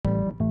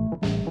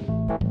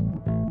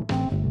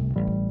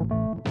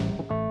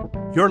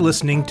You're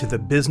listening to the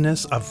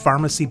Business of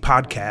Pharmacy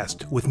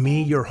podcast with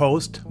me, your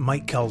host,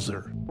 Mike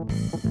Kelzer.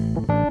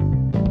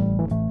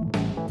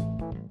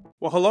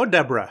 Well, hello,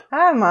 Deborah.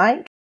 Hi,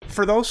 Mike.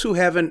 For those who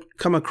haven't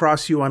come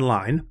across you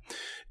online,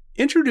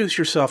 introduce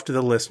yourself to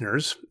the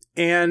listeners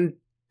and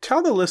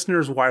tell the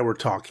listeners why we're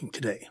talking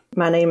today.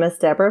 My name is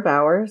Deborah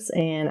Bowers,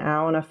 and I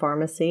own a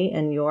pharmacy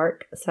in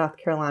York, South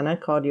Carolina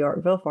called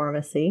Yorkville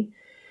Pharmacy.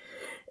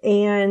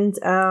 And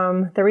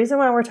the reason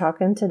why we're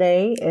talking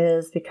today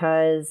is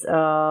because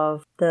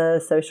of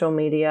the social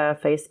media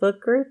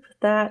Facebook group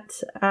that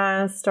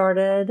I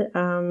started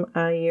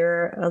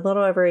a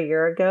little over a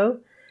year ago,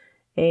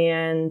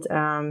 and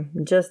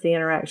just the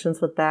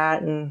interactions with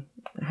that and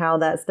how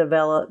that's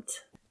developed.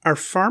 Are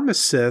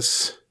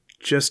pharmacists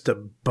just a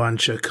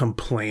bunch of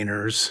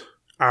complainers?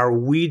 Are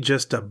we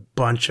just a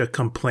bunch of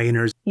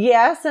complainers?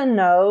 Yes and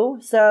no.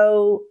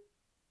 So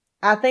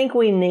I think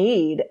we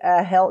need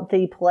a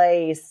healthy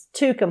place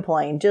to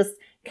complain. Just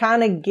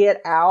kind of get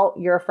out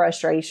your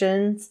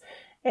frustrations.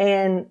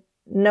 And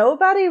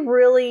nobody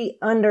really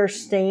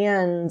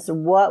understands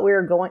what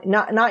we're going,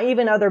 not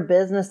even other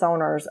business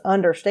owners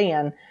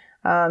understand.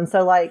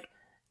 So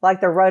like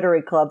the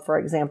Rotary Club, for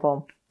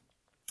example,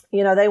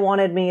 they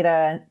wanted me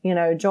to,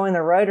 join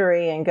the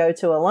Rotary and go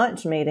to a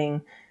lunch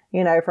meeting,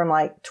 from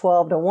like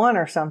 12 to 1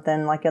 or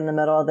something, like in the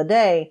middle of the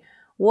day.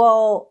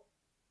 Well,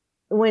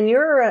 when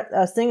you're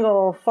a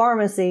single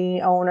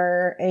pharmacy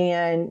owner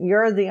and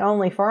you're the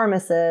only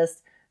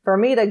pharmacist, for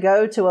me to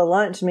go to a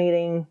lunch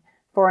meeting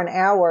for an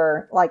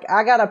hour, like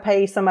I got to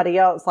pay somebody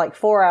else like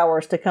 4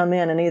 hours to come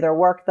in and either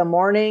work the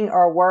morning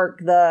or work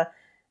the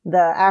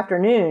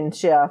afternoon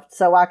shift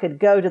so I could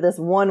go to this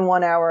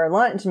 1 hour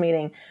lunch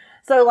meeting.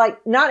 So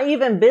like not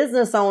even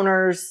business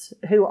owners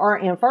who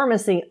aren't in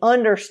pharmacy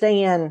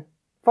understand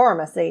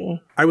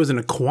pharmacy. I was in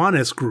a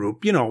Kiwanis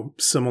group,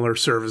 similar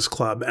service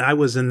club, and I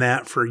was in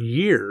that for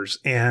years.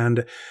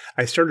 And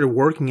I started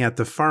working at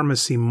the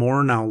pharmacy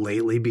more now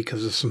lately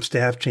because of some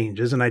staff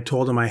changes. And I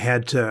told them I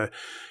had to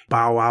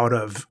bow out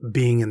of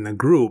being in the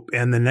group.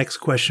 And the next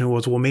question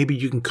was, well, maybe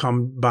you can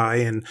come by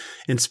and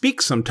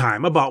speak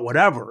sometime about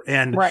whatever.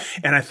 And right.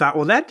 And I thought,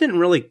 well, that didn't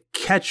really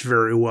catch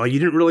very well. You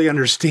didn't really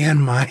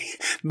understand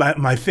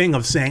my thing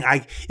of saying,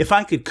 if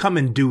I could come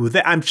and do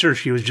that, I'm sure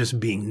she was just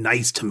being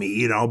nice to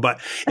me,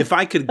 but if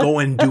I could go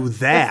and do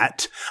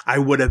that, I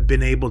would have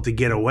been able to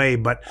get away.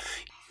 But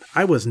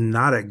I was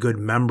not a good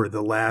member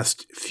the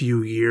last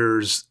few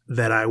years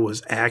that I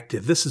was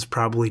active. This is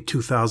probably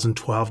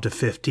 2012 to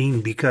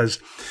 15 because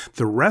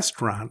the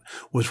restaurant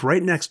was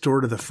right next door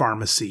to the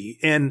pharmacy.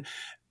 And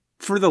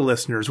for the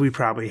listeners, we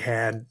probably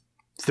had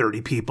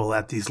 30 people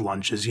at these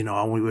lunches,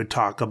 and we would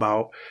talk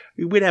about,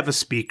 we'd have a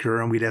speaker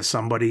and we'd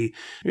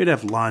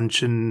have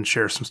lunch and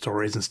share some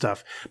stories and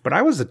stuff. But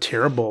I was a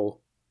terrible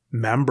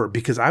member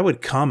because I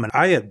would come and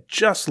I had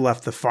just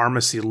left the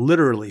pharmacy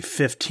literally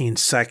 15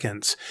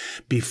 seconds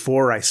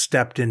before I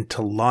stepped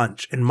into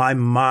lunch and my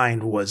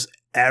mind was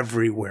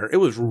everywhere. It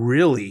was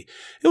really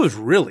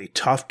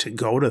tough to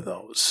go to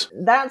those.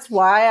 That's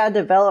why I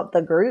developed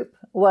the group,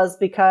 was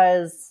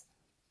because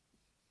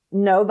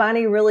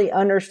nobody really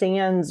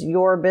understands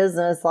your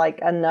business like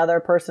another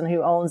person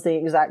who owns the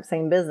exact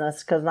same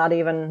business, because not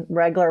even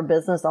regular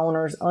business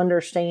owners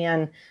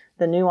understand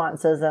the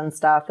nuances and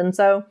stuff. And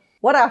so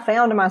what I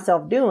found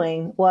myself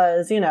doing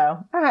was, I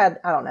had,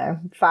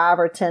 5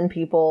 or 10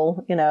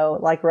 people,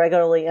 like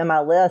regularly in my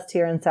list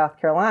here in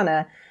South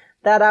Carolina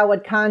that I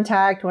would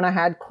contact when I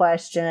had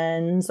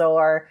questions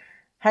or,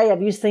 hey,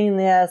 have you seen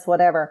this?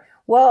 Whatever.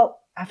 Well,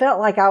 I felt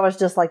like I was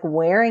just like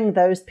wearing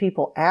those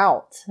people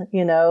out,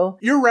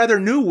 You're rather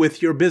new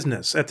with your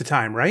business at the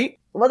time, right?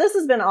 Well, this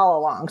has been all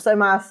along. So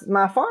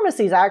my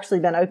pharmacy's actually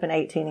been open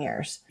 18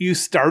 years. You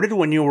started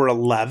when you were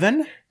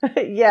 11?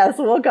 Yes,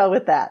 we'll go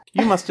with that.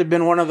 You must have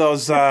been one of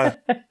those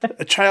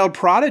child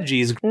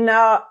prodigies.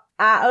 No,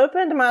 I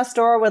opened my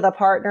store with a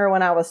partner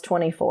when I was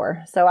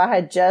 24. So I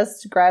had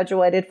just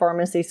graduated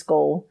pharmacy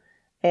school,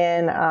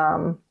 and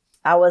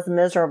I was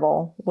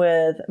miserable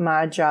with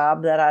my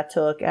job that I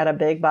took at a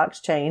big box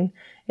chain.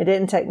 It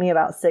didn't take me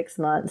about 6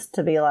 months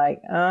to be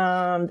like,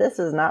 this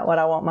is not what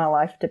I want my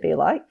life to be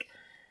like.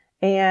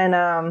 And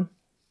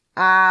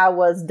I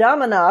was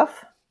dumb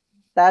enough.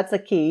 That's a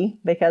key,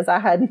 because I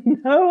had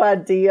no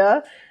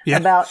idea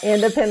about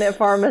independent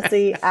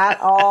pharmacy at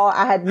all.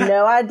 I had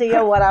no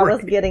idea what I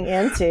was getting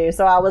into.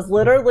 So I was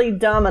literally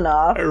dumb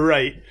enough.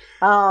 Right.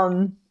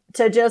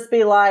 To just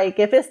be like,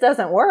 if this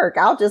doesn't work,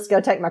 I'll just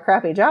go take my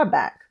crappy job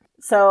back.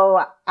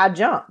 So I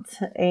jumped,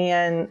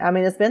 and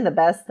it's been the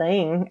best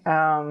thing.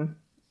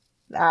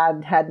 I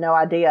had no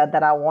idea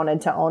that I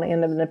wanted to own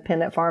an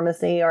independent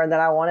pharmacy or that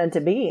I wanted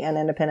to be an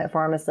independent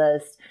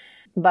pharmacist.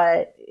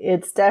 But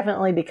it's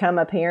definitely become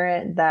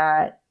apparent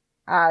that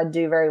I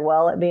do very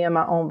well at being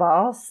my own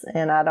boss,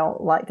 and I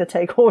don't like to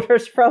take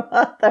orders from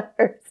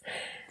others.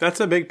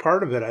 That's a big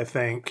part of it, I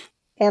think.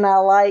 And I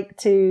like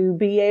to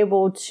be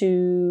able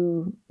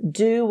to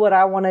do what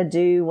I want to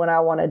do when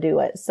I want to do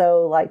it.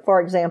 So like, for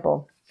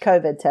example,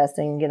 COVID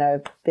testing,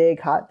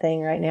 big hot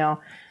thing right now.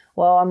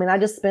 Well, I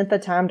just spent the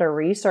time to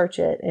research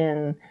it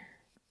and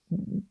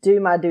do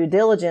my due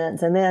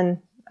diligence. And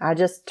then I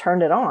just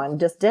turned it on,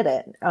 just did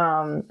it.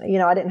 I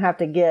didn't have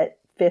to get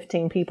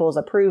 15 people's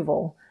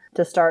approval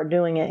to start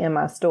doing it in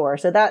my store.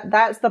 So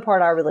that's the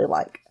part I really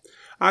like.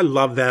 I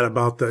love that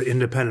about the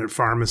independent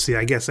pharmacy,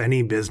 I guess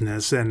any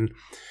business, and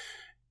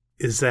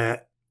is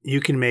that you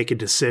can make a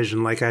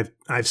decision. Like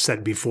I've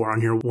said before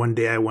on here, one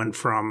day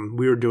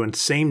we were doing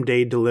same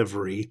day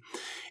delivery,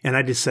 and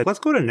I just said, let's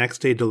go to next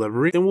day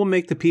delivery, and we'll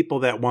make the people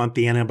that want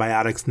the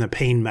antibiotics and the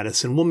pain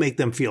medicine, we'll make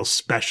them feel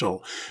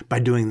special by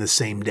doing the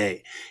same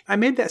day. I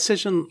made that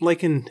decision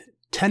like in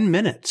 10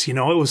 minutes. It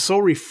was so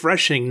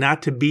refreshing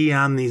not to be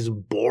on these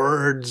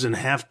boards and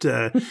have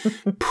to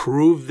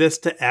prove this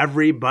to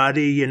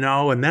everybody,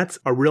 and that's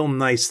a real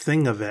nice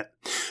thing of it.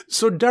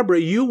 So, Deborah,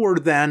 you were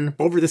then,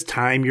 over this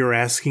time, you're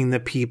asking the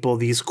people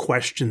these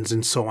questions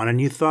and so on, and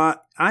you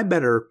thought, I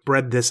better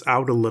spread this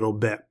out a little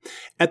bit.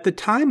 At the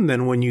time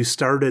then, when you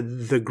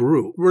started the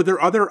group, were there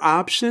other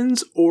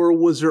options, or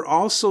was there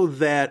also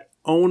that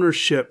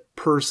ownership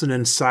person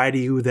inside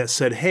of you that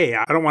said, hey,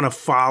 I don't want to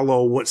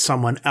follow what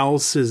someone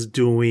else is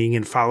doing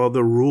and follow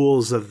the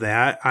rules of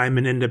that. I'm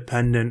an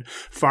independent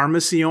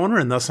pharmacy owner,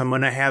 and thus I'm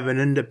going to have an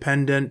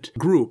independent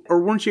group?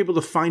 Or weren't you able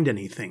to find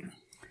anything?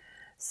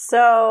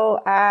 So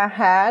I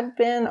had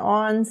been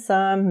on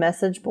some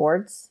message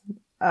boards,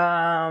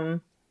 but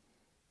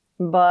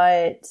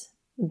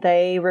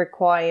they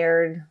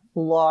required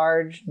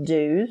large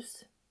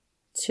dues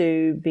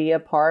to be a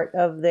part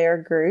of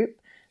their group.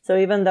 So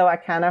even though I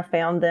kind of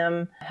found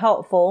them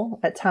helpful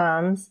at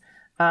times,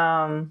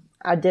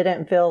 I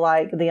didn't feel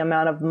like the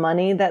amount of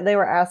money that they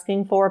were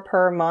asking for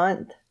per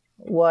month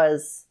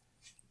was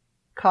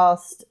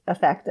cost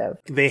effective.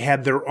 They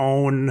had their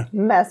own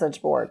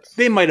message boards.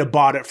 They might have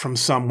bought it from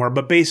somewhere,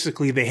 but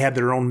basically they had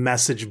their own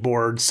message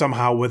board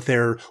somehow with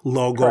their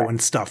logo Correct.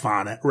 And stuff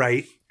on it,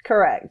 right?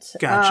 Correct.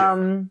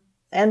 Gotcha.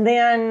 And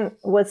then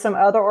with some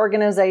other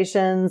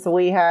organizations,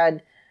 we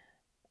had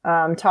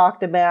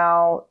talked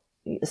about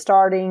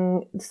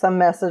starting some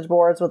message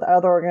boards with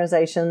other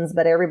organizations,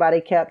 but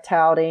everybody kept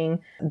touting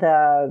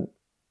the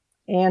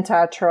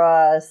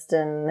antitrust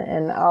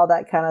and all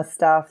that kind of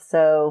stuff.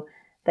 So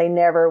they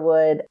never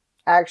would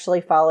actually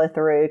follow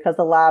through because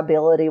the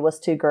liability was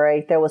too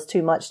great. There was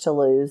too much to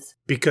lose.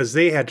 Because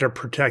they had to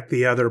protect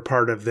the other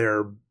part of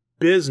their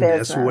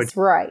business. Which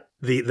right.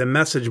 The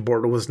message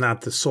board was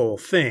not the sole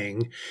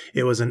thing.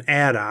 It was an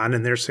add-on,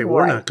 and they're saying,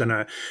 right.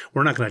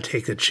 we're not gonna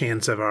take the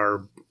chance of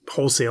our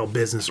wholesale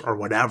business or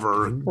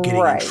whatever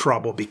getting in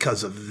trouble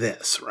because of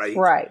this, right?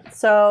 Right.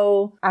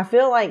 So I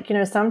feel like,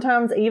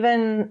 sometimes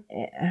even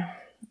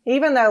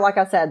though, like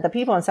I said, the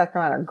people in South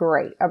Carolina are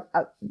great.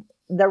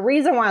 The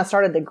reason why I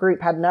started the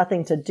group had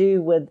nothing to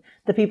do with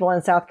the people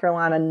in South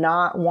Carolina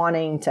not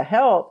wanting to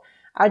help.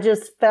 I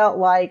just felt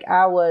like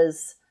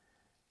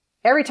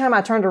every time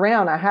I turned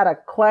around, I had a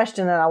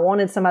question and I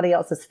wanted somebody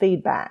else's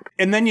feedback.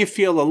 And then you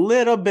feel a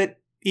little bit,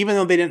 even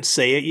though they didn't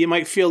say it, you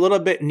might feel a little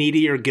bit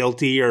needy or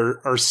guilty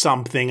or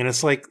something. And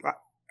it's like,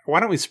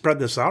 why don't we spread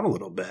this out a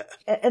little bit?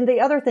 And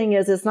the other thing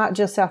is, it's not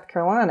just South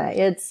Carolina.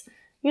 It's,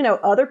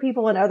 other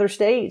people in other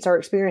states are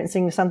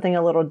experiencing something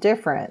a little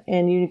different.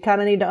 And you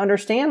kind of need to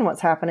understand what's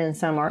happening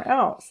somewhere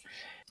else.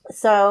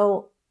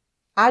 So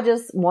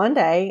one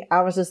day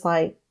I was just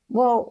like,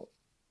 well,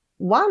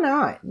 why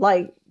not?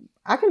 Like,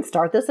 I can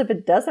start this. If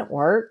it doesn't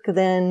work,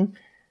 then,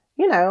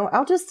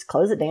 I'll just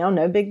close it down.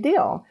 No big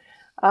deal.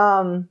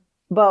 And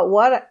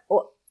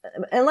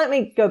let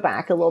me go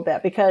back a little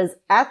bit, because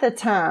at the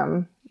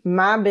time,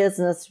 my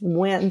business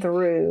went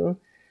through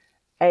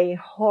a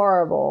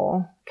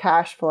horrible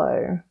cash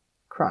flow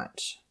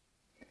crunch.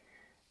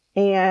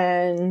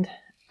 And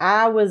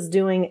I was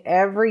doing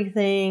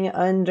everything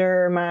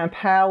under my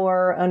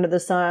power, under the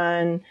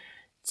sun,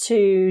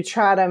 to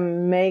try to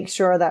make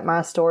sure that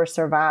my store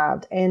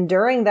survived. And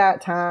during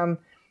that time,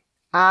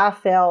 I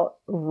felt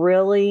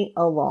really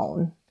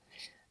alone.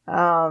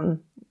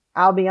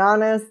 I'll be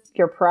honest,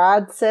 your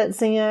pride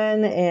sets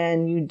in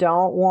and you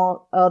don't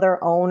want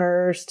other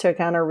owners to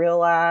kind of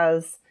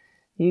realize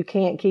you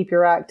can't keep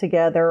your act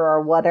together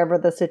or whatever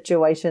the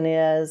situation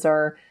is.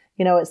 Or,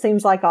 it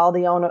seems like all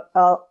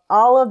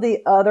of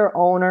the other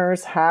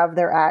owners have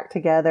their act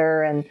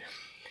together. And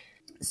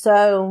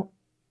so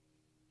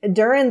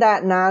during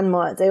that 9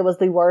 months, it was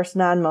the worst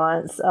 9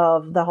 months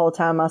of the whole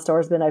time my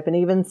store's been open,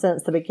 even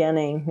since the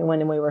beginning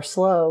when we were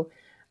slow.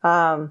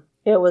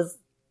 It was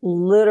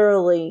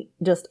literally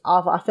just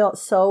awful. I felt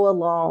so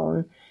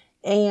alone.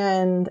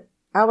 And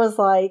I was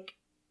like,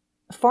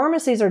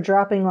 pharmacies are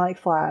dropping like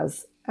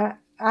flies.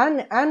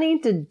 I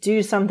need to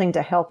do something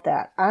to help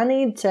that. I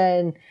need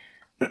to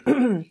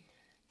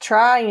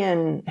try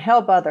and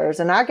help others.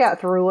 And I got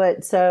through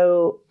it,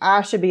 so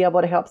I should be able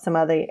to help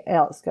somebody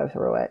else go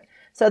through it.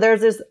 So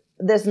there's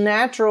this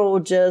natural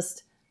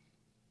just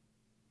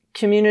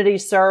community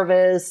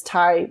service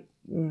type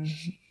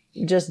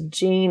just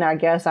gene, I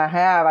guess I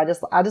have. I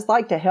just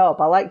like to help.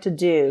 I like to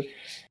do.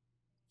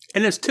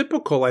 And it's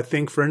typical, I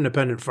think, for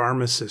independent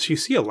pharmacists. You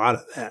see a lot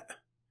of that.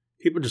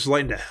 People just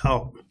liking to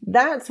help.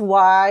 That's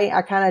why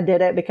I kind of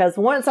did it, because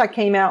once I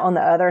came out on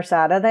the other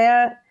side of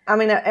that, I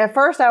mean, at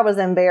first I was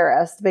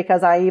embarrassed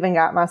because I even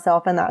got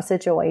myself in that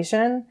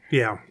situation.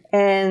 Yeah.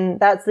 And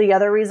that's the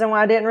other reason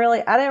why I didn't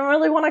really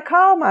want to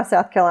call my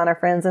South Carolina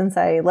friends and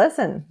say,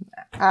 listen,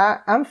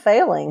 I'm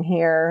failing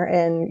here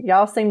and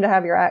y'all seem to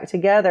have your act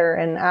together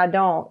and I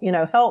don't,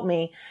 help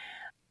me.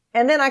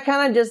 And then I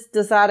kind of just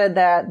decided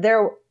that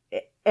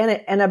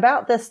and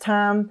about this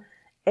time,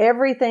 it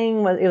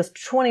was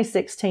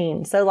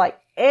 2016. So like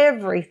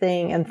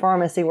everything in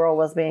pharmacy world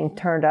was being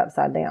turned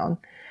upside down.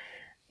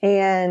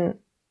 And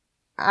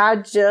I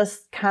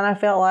just kind of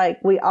felt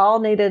like we all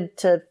needed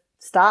to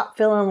stop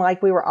feeling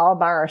like we were all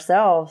by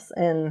ourselves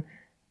and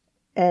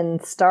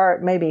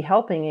start maybe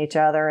helping each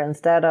other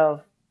instead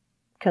of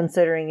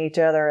considering each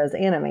other as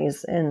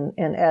enemies in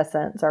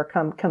essence or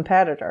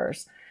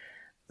competitors.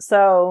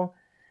 So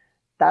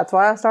that's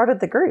why I started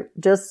the group,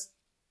 just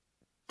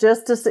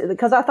to see,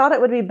 because I thought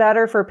it would be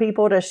better for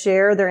people to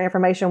share their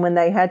information when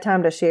they had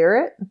time to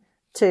share it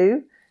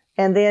too.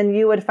 And then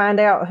you would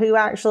find out who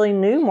actually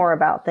knew more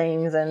about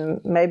things.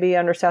 And maybe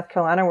under South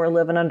Carolina, we're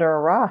living under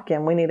a rock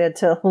and we needed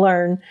to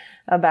learn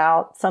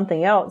about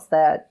something else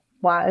that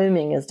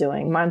Wyoming is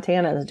doing,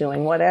 Montana is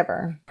doing,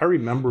 whatever. I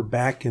remember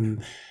back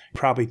in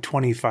probably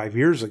 25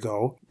 years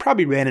ago,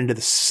 probably ran into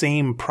the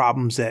same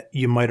problems that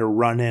you might have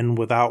run in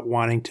without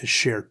wanting to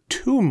share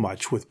too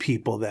much with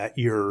people that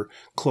you're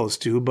close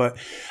to. But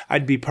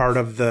I'd be part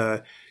of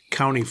the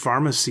County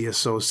Pharmacy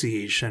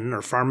Association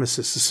or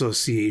Pharmacist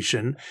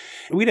Association.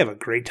 We'd have a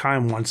great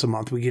time once a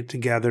month. We get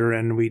together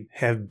and we'd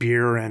have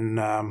beer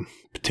and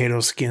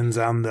potato skins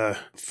on the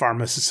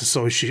Pharmacist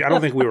Association. I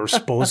don't think we were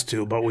supposed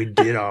to, but we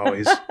did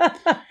always.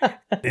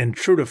 And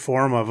true to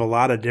form of a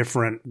lot of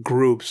different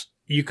groups,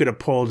 you could have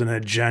pulled an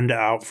agenda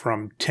out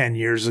from 10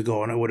 years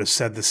ago and it would have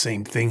said the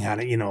same thing on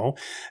it,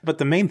 But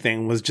the main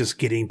thing was just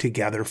getting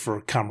together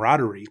for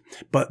camaraderie.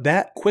 But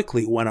that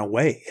quickly went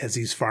away as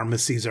these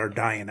pharmacies are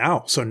dying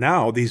out. So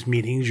now these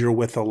meetings, you're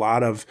with a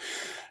lot of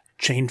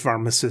chain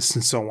pharmacists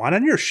and so on,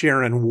 and you're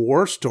sharing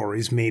war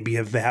stories maybe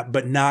of that,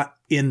 but not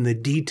in the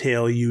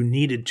detail you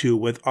needed to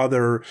with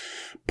other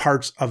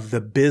parts of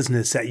the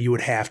business that you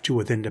would have to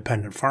with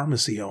independent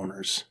pharmacy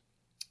owners.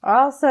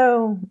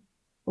 Also,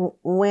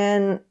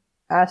 when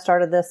I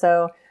started this,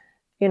 so,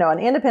 an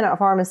independent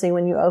pharmacy,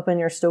 when you open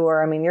your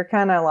store, I mean, you're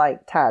kind of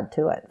like tied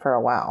to it for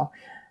a while.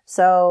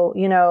 So,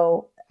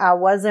 I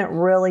wasn't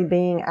really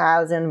being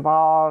as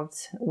involved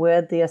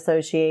with the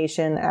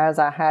association as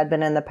I had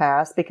been in the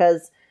past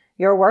because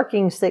you're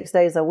working 6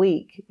 days a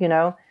week,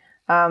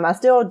 I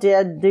still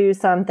did do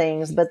some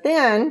things, but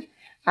then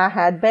I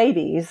had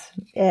babies.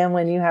 And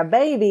when you have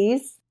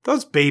babies,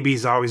 those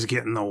babies always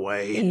get in the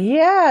way.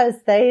 Yes,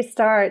 they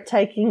start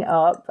taking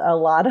up a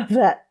lot of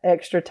that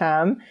extra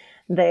time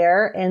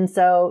there. And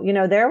so,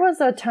 there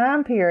was a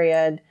time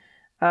period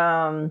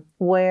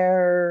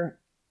where,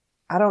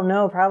 I don't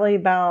know, probably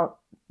about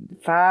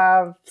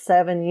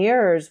 5-7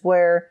 years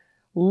where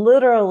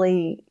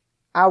literally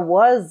I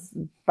was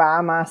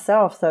by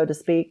myself, so to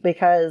speak,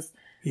 because,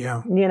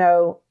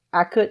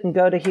 I couldn't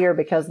go to here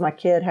because my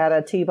kid had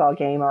a t-ball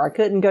game, or I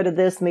couldn't go to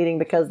this meeting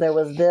because there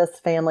was this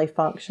family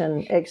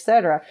function,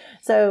 etc.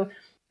 So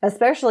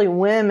especially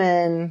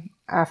women,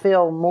 I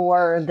feel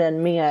more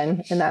than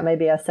men, and that may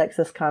be a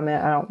sexist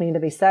comment. I don't mean to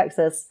be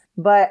sexist,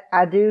 but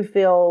I do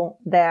feel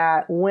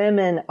that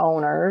women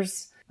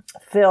owners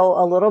feel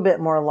a little bit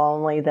more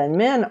lonely than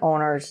men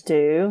owners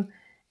do.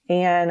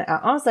 And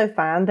I also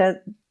find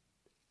that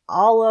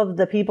all of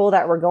the people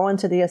that were going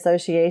to the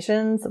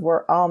associations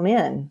were all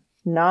men,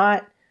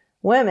 not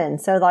women.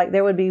 So like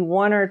there would be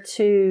 1 or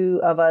 2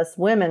 of us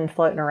women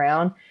floating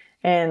around,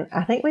 and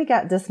I think we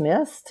got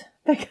dismissed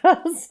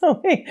because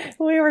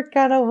we were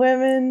kind of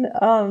women.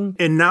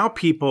 And now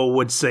people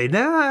would say,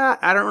 nah,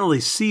 I don't really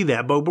see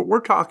that. But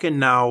we're talking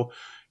now,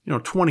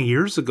 20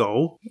 years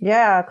ago.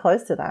 Yeah,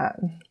 close to that.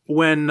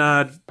 When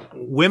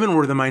women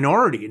were the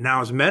minority.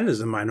 Now as men is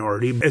the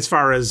minority as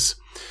far as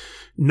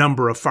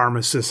number of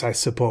pharmacists, I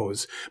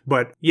suppose.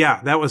 But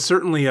yeah, that was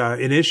certainly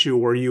an issue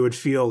where you would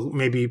feel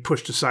maybe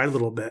pushed aside a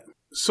little bit.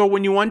 So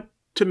when you went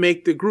to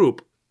make the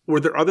group, were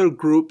there other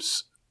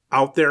groups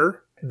out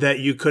there that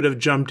you could have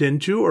jumped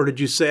into? Or did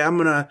you say, I'm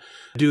going to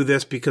do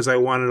this because I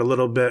wanted a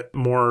little bit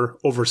more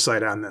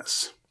oversight on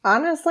this?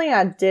 Honestly,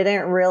 I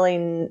didn't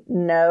really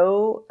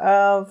know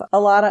of a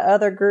lot of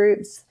other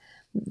groups.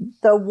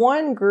 The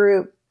one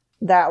group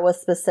that was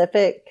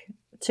specific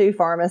to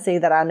pharmacy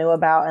that I knew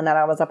about and that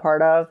I was a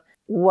part of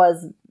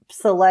was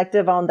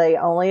selective on they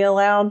only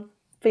allowed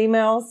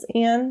females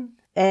in.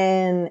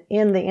 And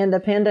in the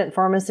independent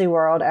pharmacy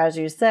world, as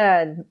you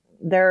said,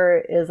 there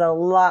is a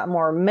lot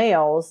more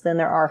males than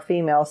there are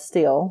females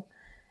still.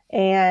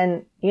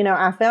 And,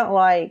 I felt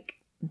like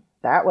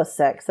that was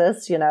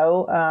sexist,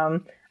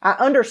 I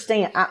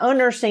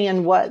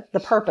understand what the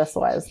purpose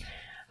was.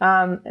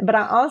 But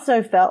I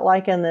also felt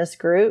like in this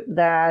group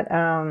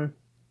that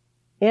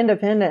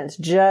independents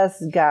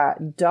just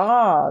got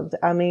dogged.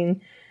 I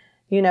mean,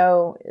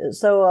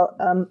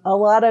 so a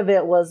lot of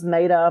it was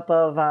made up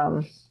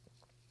of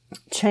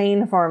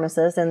chain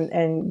pharmacists,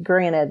 and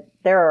granted,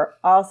 there are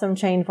awesome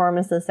chain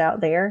pharmacists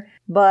out there,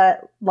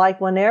 but like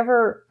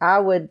whenever I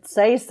would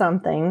say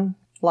something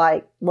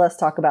like, let's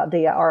talk about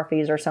DIR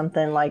fees or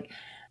something, like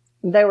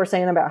they were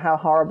saying about how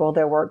horrible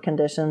their work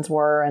conditions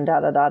were and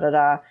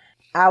da-da-da-da-da,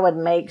 I would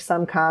make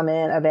some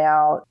comment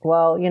about,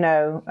 well,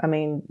 I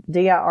mean,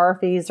 DIR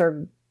fees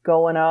are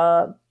going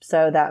up,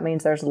 so that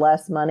means there's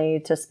less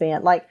money to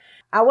spend. Like,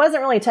 I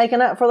wasn't really taking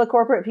up for the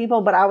corporate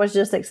people, but I was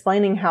just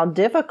explaining how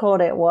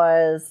difficult it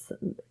was.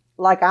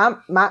 Like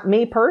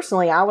me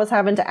personally, I was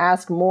having to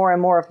ask more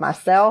and more of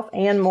myself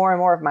and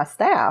more of my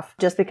staff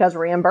just because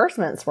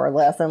reimbursements were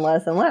less and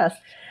less and less.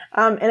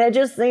 And it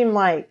just seemed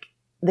like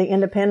the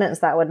independents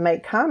that would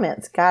make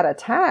comments got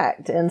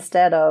attacked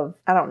instead of,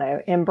 I don't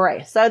know,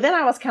 embraced. So then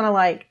I was kind of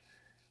like,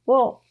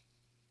 well,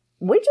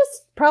 we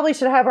just probably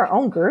should have our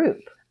own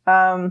group.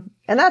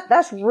 And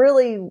that's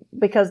really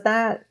because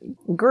that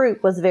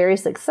group was very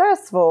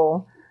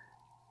successful,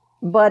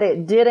 but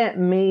it didn't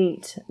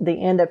meet the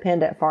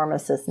independent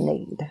pharmacist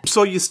need.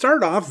 So you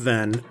start off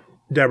then,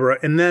 Deborah,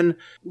 and then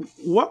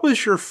what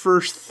was your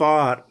first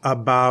thought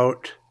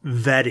about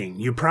vetting?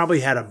 You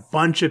probably had a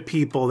bunch of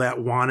people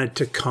that wanted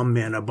to come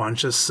in, a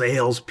bunch of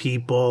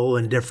salespeople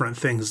and different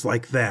things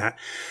like that.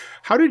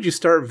 How did you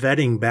start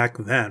vetting back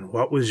then?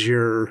 What was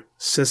your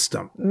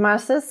system? My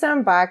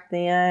system back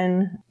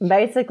then,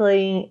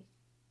 basically,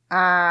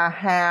 I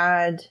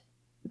had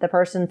the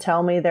person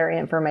tell me their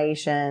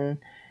information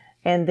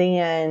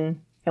and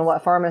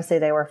what pharmacy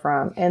they were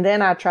from. And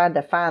then I tried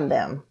to find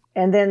them.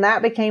 And then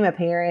that became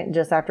apparent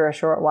just after a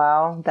short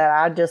while that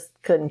I just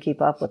couldn't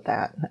keep up with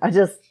that.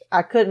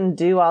 I couldn't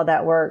do all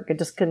that work. I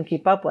just couldn't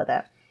keep up with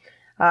it.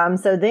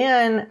 So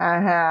then I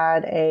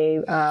had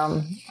a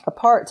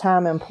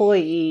part-time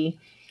employee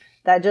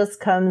that just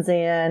comes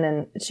in,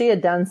 and she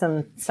had done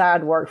some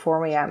side work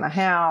for me at my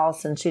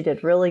house, and she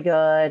did really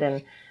good.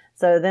 And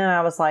so then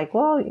I was like,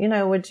 well,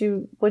 would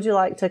you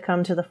like to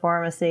come to the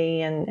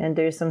pharmacy and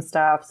do some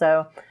stuff?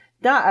 So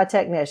not a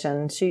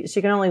technician. She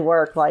can only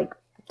work like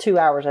 2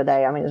 hours a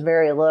day. I mean, it's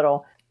very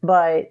little,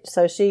 but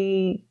so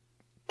she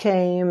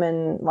came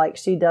and like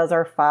she does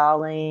our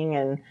filing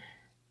and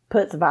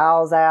puts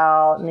vials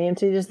out and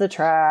empties the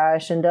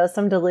trash and does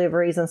some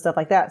deliveries and stuff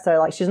like that. So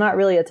like she's not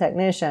really a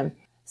technician.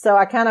 So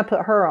I kind of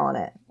put her on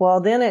it. Well,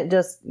 then it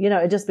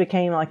just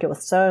became like it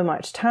was so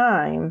much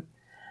time.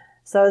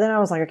 So then I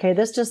was like, okay,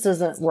 this just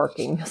isn't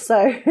working.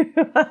 So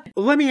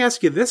let me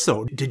ask you this,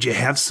 though. Did you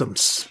have some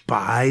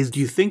spies? Do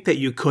you think that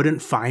you couldn't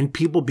find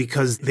people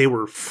because they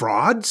were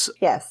frauds?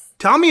 Yes.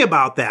 Tell me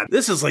about that.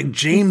 This is like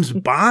James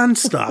Bond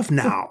stuff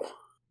now.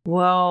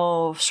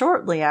 Well,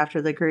 shortly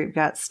after the group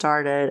got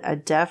started, I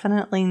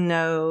definitely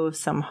know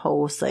some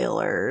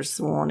wholesalers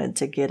wanted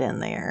to get in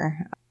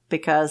there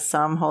because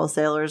some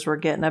wholesalers were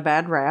getting a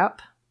bad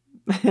rap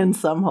and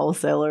some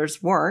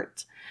wholesalers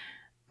weren't.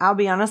 I'll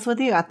be honest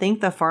with you, I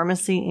think the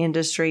pharmacy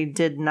industry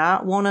did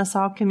not want us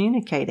all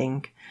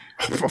communicating.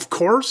 Of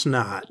course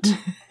not.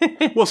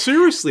 Well,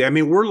 seriously, I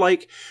mean, we're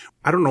like,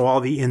 I don't know all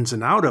the ins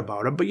and outs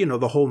about it, but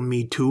the whole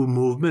Me Too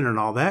movement and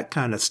all that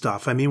kind of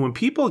stuff. I mean, when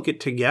people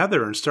get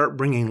together and start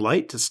bringing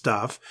light to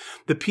stuff,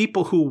 the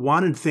people who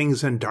wanted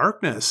things in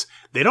darkness,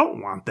 they don't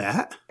want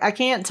that. I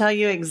can't tell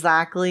you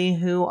exactly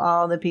who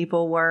all the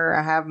people were.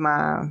 I have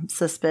my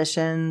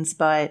suspicions,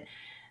 but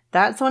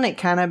that's when it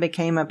kind of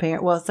became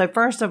apparent. Well, so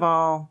first of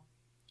all,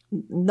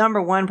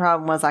 number one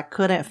problem was I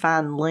couldn't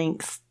find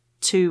links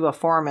to a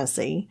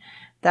pharmacy.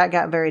 That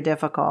got very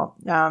difficult.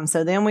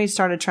 So then we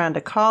started trying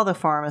to call the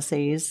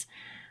pharmacies.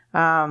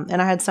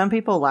 And I had some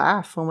people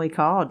laugh when we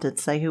called to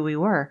say who we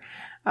were.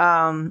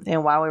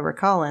 And while we were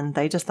calling,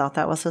 they just thought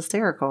that was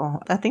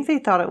hysterical. I think they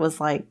thought it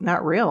was like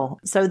not real.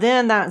 So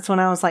then that's when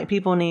I was like,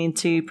 people need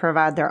to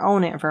provide their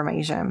own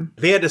information.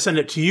 They had to send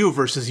it to you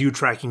versus you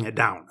tracking it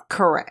down.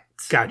 Correct.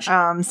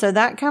 Gotcha. So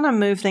that kind of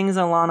moved things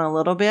along a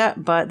little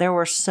bit, but there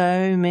were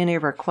so many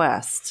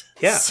requests.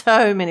 Yeah.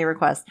 So many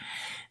requests.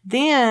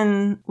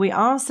 Then we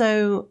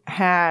also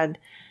had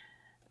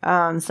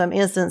some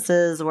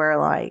instances where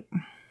like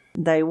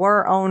they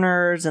were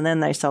owners and then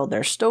they sold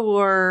their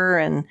store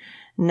and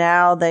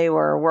now they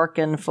were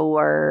working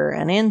for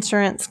an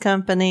insurance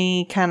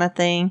company kind of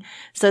thing.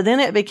 So then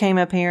it became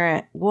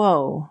apparent,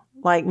 whoa,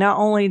 like not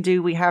only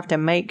do we have to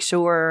make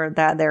sure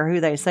that they're who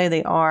they say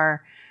they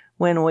are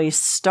when we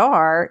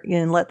start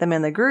and let them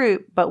in the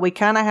group, but we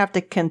kind of have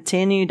to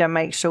continue to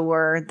make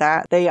sure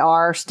that they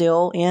are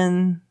still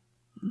in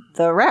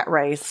the rat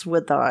race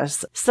with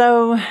us.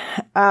 So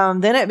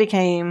then it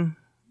became,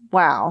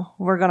 wow,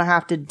 we're going to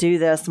have to do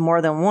this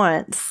more than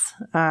once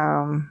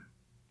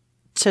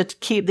to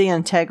keep the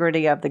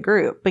integrity of the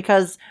group.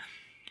 Because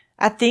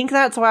I think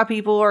that's why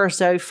people are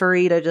so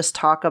free to just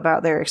talk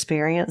about their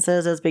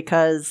experiences, is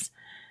because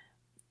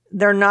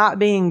they're not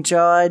being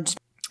judged.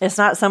 It's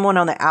not someone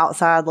on the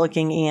outside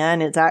looking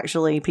in. It's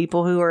actually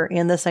people who are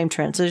in the same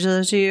trenches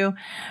as you.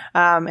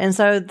 And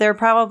so they're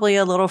probably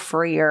a little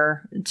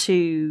freer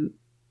to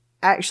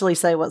actually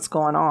say what's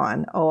going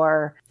on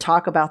or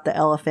talk about the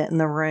elephant in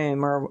the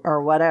room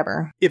or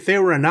whatever. If they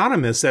were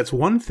anonymous, that's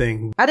one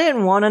thing. I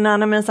didn't want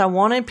anonymous. I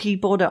wanted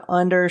people to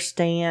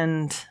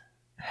understand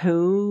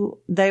who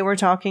they were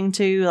talking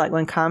to, like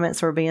when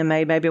comments were being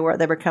made, maybe where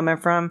they were coming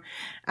from.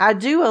 I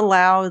do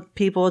allow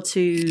people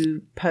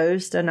to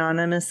post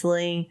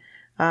anonymously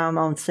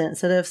on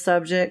sensitive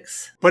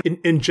subjects. But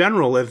in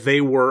general, if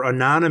they were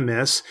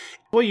anonymous,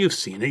 well, you've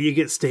seen it. You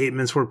get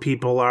statements where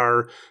people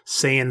are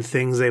saying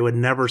things they would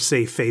never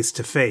say face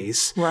to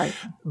face. Right.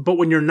 But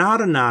when you're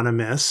not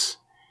anonymous,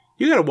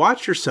 you got to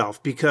watch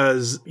yourself,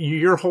 because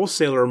your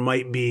wholesaler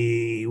might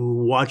be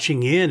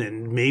watching in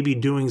and maybe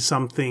doing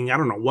something, I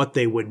don't know what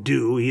they would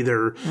do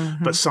either,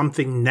 but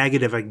something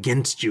negative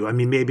against you. I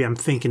mean, maybe I'm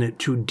thinking it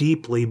too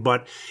deeply,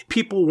 but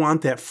people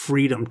want that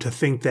freedom to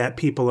think that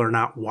people are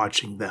not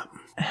watching them.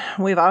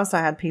 We've also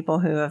had people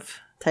who have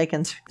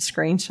taken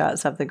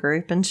screenshots of the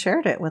group and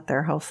shared it with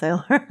their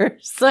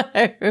wholesalers. So,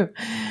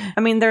 I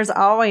mean, there's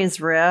always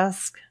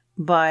risk,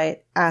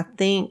 but I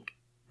think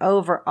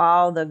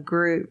overall the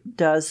group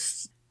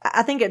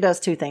I think it does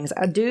two things.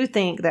 I do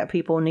think that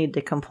people need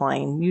to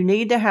complain. You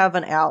need to have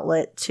an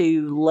outlet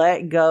to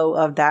let go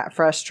of that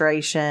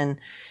frustration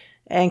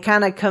and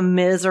kind of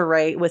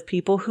commiserate with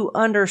people who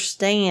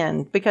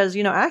understand, because,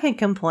 I can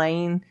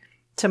complain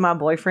to my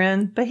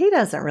boyfriend, but he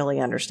doesn't really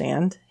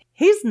understand.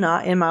 He's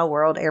not in my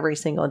world every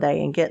single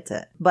day and gets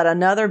it. But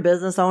another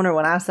business owner,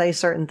 when I say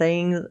certain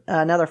things,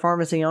 another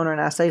pharmacy owner, and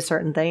I say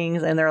certain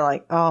things, and they're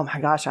like, oh my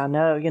gosh, I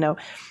know.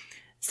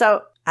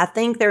 So I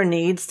think there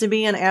needs to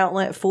be an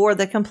outlet for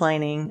the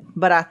complaining,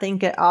 but I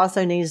think it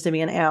also needs to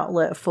be an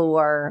outlet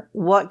for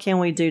what can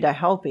we do to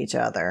help each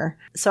other.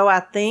 So I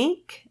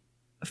think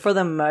for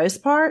the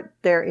most part,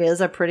 there is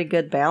a pretty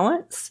good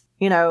balance.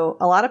 A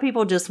lot of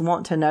people just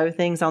want to know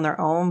things on their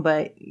own,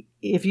 but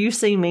if you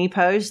see me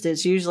post,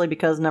 it's usually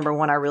because, number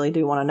one, I really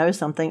do want to know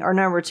something, or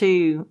number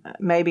two,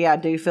 maybe I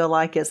do feel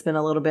like it's been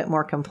a little bit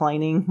more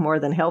complaining more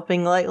than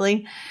helping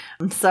lately.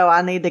 So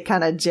I need to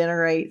kind of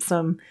generate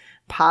some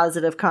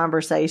positive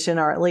conversation,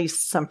 or at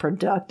least some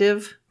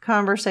productive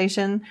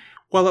conversation.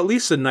 Well, at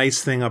least the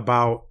nice thing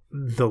about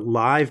the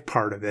live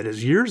part of it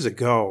is years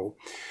ago,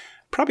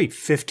 probably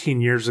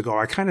 15 years ago,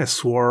 I kind of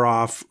swore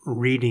off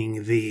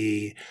reading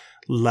the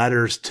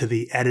letters to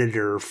the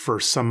editor for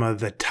some of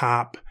the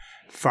top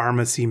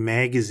pharmacy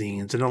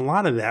magazines. And a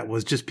lot of that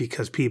was just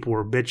because people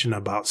were bitching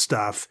about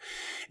stuff.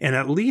 And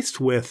at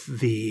least with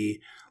the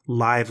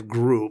live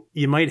group,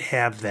 you might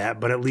have that,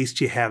 but at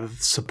least you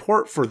have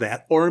support for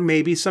that, or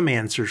maybe some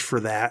answers for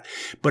that.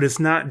 But it's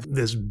not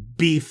this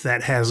beef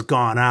that has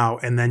gone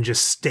out and then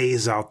just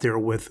stays out there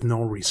with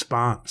no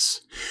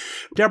response.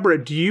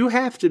 Deborah, do you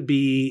have to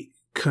be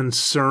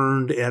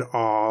concerned at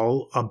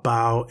all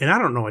about, and I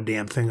don't know a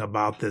damn thing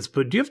about this,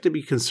 but do you have to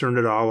be concerned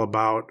at all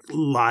about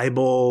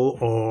libel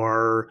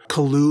or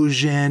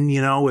collusion,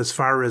 as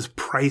far as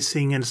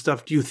pricing and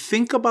stuff? Do you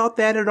think about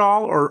that at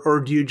all? Or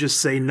do you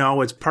just say,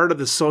 no, it's part of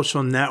the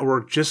social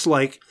network, just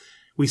like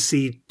we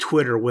see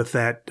Twitter with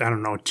that,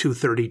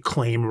 230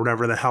 claim or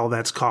whatever the hell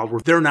that's called,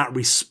 where they're not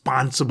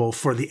responsible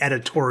for the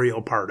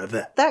editorial part of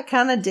it? That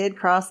kind of did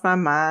cross my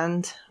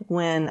mind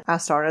when I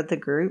started the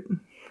group.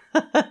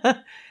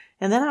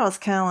 And then I was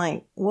kind of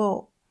like,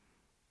 well,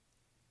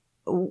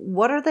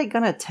 what are they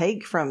going to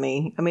take from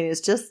me? I mean,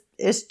 it's just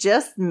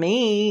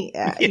me,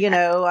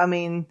 I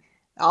mean,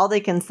 all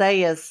they can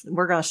say is,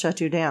 we're going to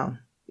shut you down.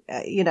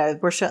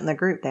 We're shutting the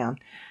group down.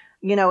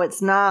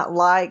 It's not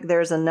like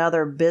there's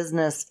another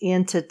business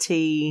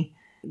entity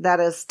that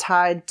is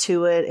tied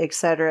to it, et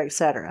cetera, et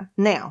cetera.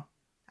 Now,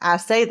 I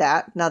say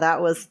that. Now,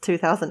 that was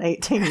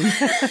 2018.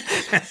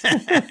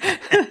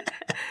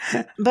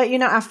 But,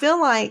 I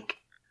feel like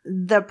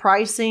the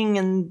pricing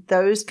and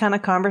those kind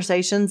of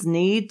conversations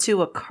need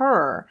to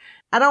occur.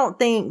 I don't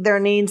think there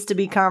needs to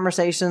be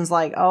conversations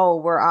like, oh,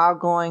 we're all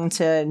going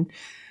to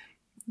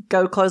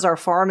go close our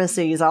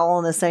pharmacies all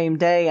on the same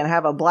day and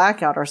have a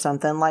blackout or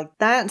something. Like,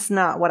 that's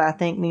not what I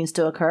think needs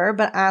to occur.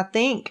 But I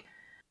think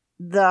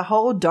the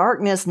whole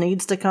darkness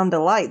needs to come to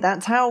light.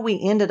 That's how we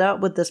ended up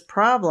with this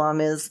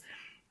problem, is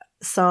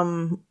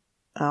I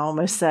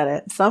almost said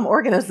it, some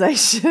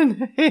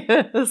organization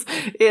is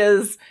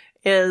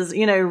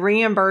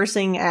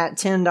reimbursing at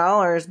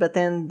 $10, but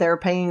then they're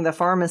paying the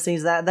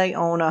pharmacies that they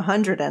own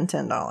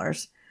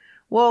 $110.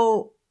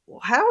 Well,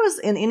 how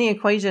in any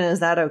equation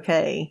is that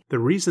okay? The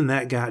reason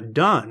that got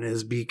done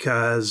is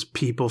because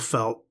people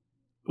felt,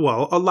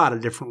 well, a lot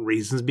of different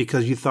reasons,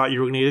 because you thought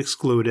you were going to get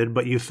excluded,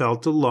 but you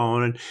felt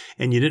alone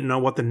and you didn't know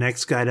what the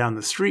next guy down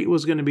the street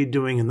was going to be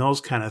doing and those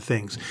kind of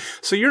things.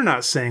 So you're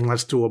not saying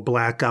let's do a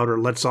blackout or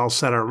let's all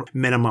set our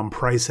minimum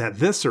price at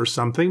this or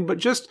something, but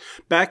just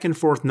back and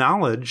forth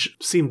knowledge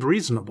seemed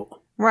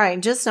reasonable. Right.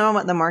 Just knowing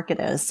what the market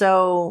is.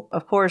 So,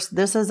 of course,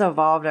 this has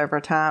evolved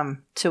over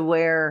time to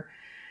where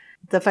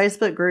the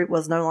Facebook group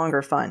was no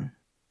longer fun.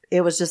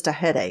 It was just a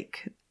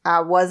headache.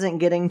 I wasn't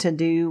getting to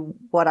do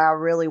what I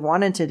really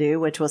wanted to do,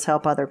 which was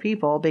help other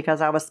people,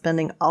 because I was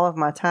spending all of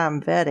my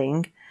time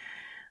vetting.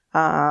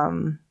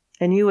 And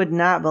And you would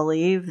not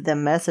believe the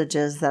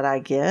messages that I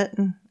get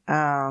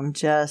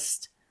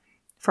just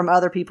from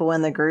other people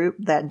in the group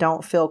that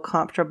don't feel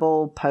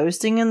comfortable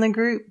posting in the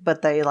group,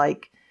 but they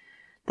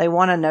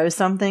want to know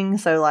something.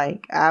 So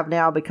like I've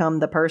now become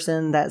the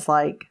person that's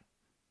like,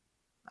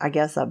 I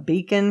guess, a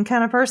beacon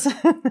kind of person.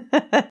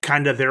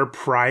 Kind of their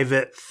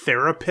private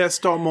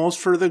therapist almost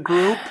for the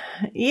group.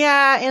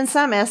 Yeah, in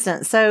some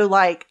instance. So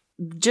like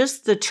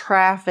just the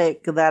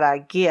traffic that I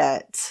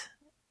get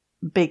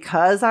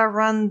because I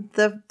run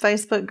the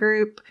Facebook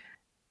group,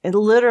 it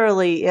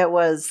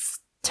was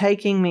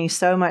taking me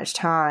so much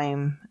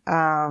time.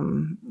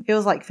 It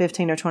was like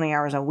 15 or 20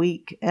 hours a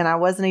week, and I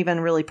wasn't even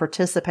really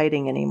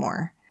participating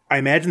anymore. I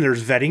imagine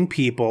there's vetting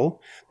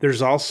people.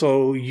 There's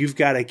also, you've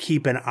got to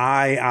keep an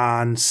eye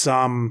on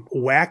some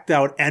whacked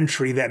out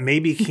entry that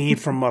maybe came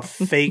from a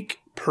fake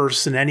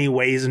person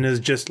anyways and is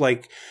just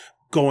like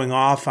going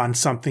off on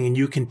something, and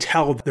you can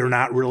tell they're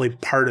not really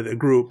part of the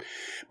group.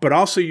 But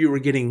also you were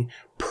getting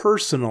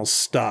personal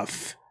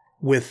stuff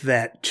with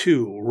that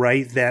too,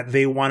 right? That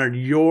they wanted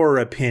your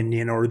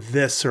opinion or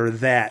this or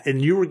that.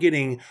 And you were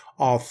getting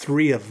all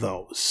three of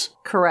those.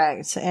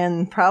 Correct.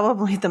 And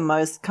probably the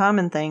most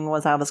common thing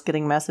was I was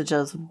getting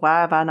messages,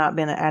 why have I not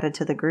been added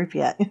to the group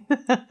yet?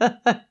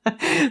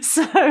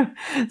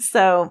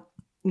 So,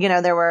 you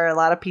know, there were a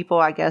lot of people,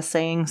 I guess,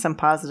 saying some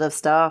positive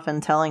stuff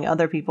and telling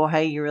other people,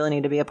 hey, you really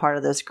need to be a part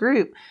of this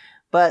group.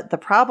 But the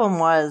problem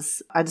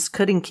was I just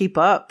couldn't keep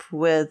up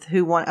with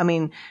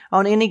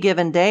on any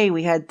given day,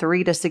 we had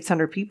 300 to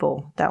 600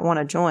 people that want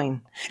to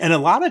join. And a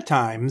lot of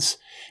times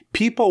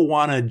people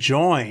want to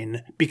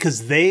join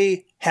because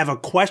they have a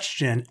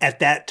question at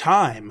that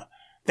time.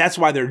 That's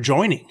why they're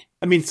joining.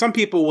 I mean, some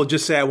people will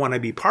just say, I want to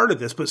be part of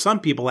this, but some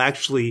people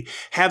actually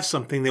have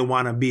something they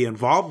want to be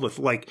involved with,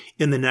 like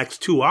in the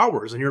next 2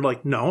 hours. And you're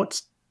like, no,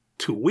 it's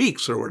 2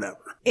 weeks or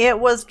whatever. It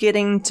was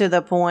getting to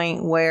the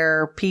point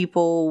where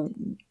people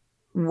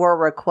were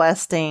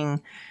requesting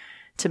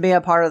to be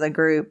a part of the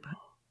group,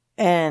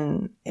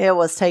 and it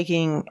was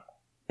taking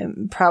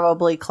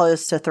probably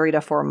close to 3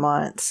 to 4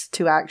 months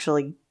to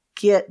actually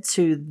get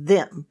to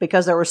them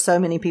because there were so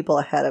many people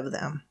ahead of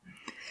them.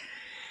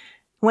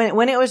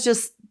 When it was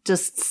just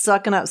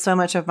sucking up so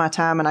much of my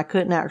time and I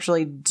couldn't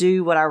actually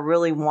do what I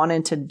really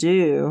wanted to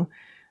do,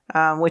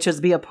 which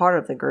was be a part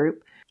of the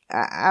group,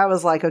 I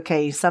was like,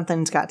 okay,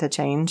 something's got to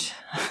change.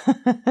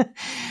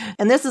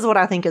 And this is what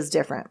I think is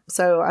different.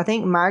 So I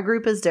think my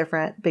group is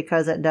different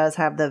because it does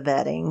have the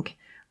vetting,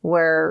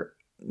 where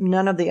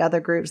none of the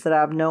other groups that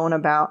I've known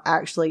about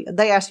actually,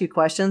 they ask you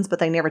questions, but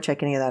they never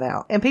check any of that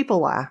out. And people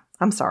lie.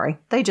 I'm sorry.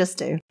 They just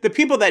do. The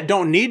people that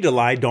don't need to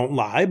lie don't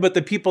lie, but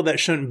the people that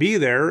shouldn't be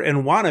there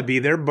and want to be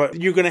there,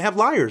 but you're going to have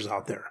liars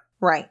out there.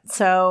 Right.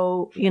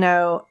 So, you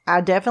know,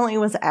 I definitely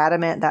was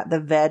adamant that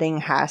the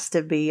vetting has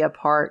to be a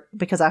part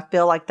because I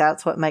feel like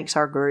that's what makes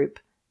our group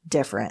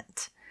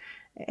different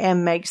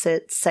and makes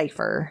it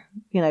safer,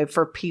 you know,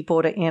 for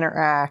people to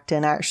interact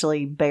and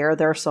actually bare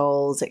their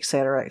souls, et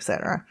cetera, et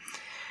cetera.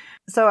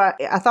 So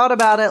I thought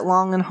about it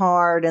long and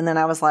hard. And then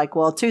I was like,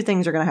 well, 2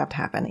 things are going to have to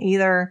happen.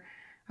 Either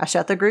I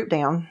shut the group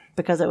down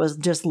because it was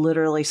just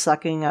literally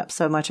sucking up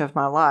so much of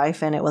my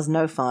life and it was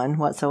no fun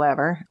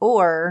whatsoever.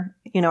 Or,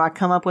 you know, I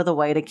come up with a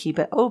way to keep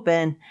it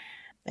open.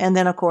 And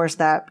then, of course,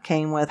 that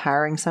came with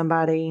hiring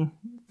somebody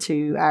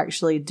to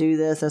actually do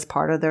this as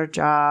part of their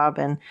job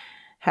and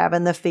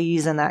having the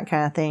fees and that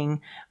kind of thing.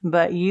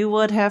 But you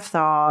would have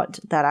thought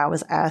that I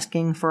was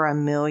asking for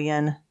 $1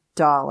 million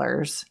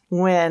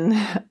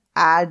when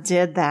I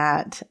did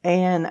that.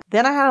 And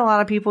then I had a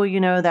lot of people, you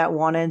know, that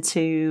wanted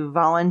to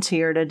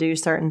volunteer to do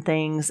certain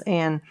things.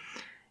 And,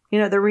 you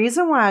know, the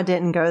reason why I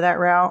didn't go that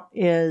route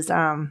is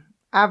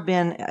I've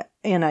been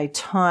in a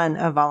ton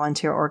of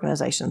volunteer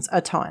organizations,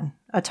 a ton.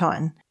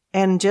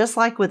 And just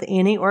like with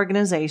any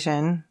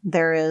organization,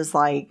 there is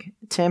like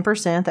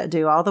 10% that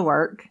do all the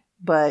work,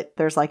 but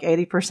there's like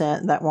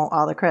 80% that want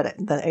all the credit,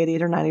 the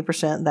 80 or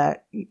 90%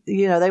 that,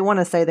 you know, they want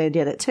to say they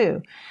did it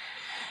too.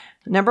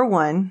 Number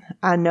one,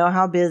 I know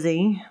how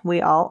busy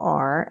we all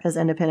are as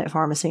independent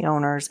pharmacy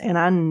owners, and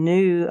I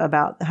knew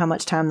about how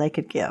much time they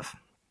could give.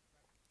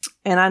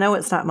 And I know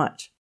it's not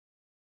much.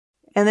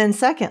 And then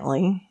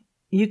secondly,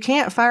 you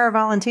can't fire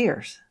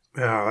volunteers.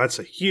 Oh, that's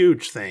a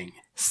huge thing.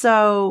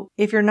 So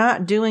if you're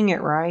not doing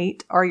it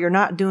right or you're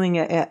not doing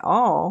it at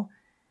all,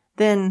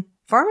 then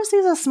pharmacy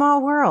is a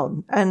small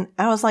world. And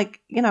I was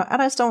like, you know,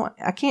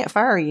 I can't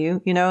fire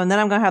you, you know, and then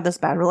I'm going to have this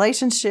bad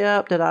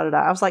relationship,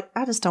 I was like,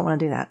 I just don't want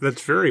to do that.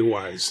 That's very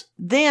wise.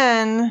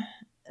 Then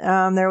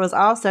there was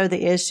also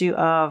the issue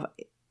of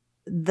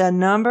the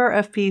number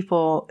of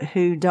people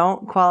who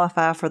don't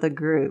qualify for the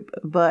group,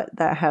 but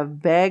that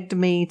have begged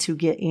me to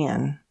get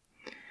in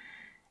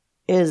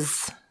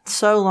is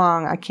so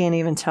long. I can't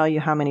even tell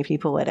you how many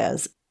people it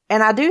is.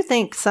 And I do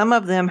think some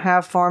of them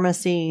have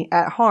pharmacy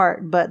at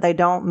heart, but they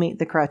don't meet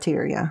the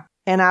criteria.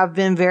 And I've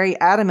been very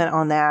adamant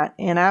on that.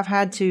 And I've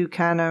had to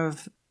kind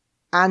of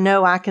I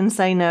know I can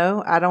say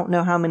no. I don't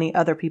know how many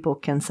other people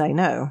can say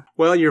no.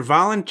 Well, you're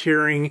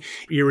volunteering.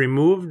 You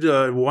removed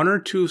 1 or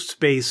 2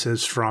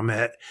 spaces from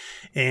it,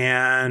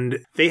 and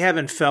they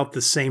haven't felt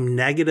the same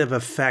negative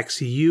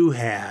effects you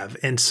have.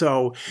 And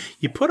so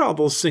you put all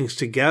those things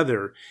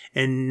together,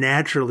 and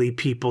naturally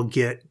people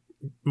get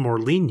more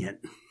lenient.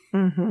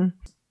 Mm-hmm.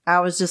 I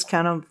was just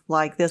kind of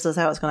like, this is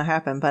how it's going to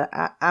happen. But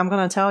I'm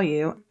going to tell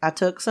you, I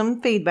took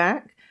some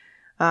feedback.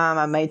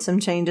 I made some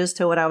changes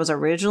to what I was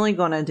originally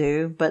going to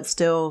do, but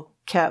still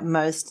kept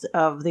most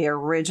of the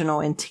original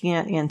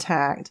intent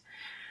intact.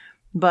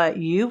 But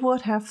you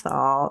would have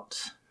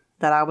thought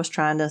that I was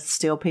trying to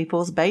steal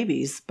people's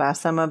babies by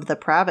some of the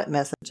private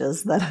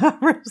messages that I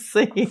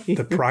received.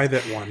 The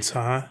private ones,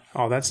 huh?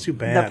 Oh, that's too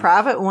bad. The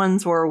private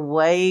ones were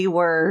way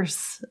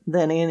worse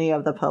than any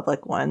of the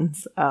public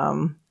ones.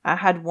 I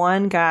had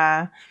one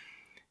guy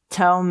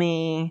tell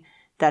me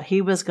that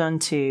he was going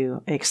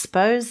to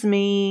expose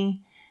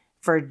me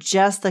for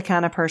just the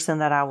kind of person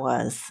that I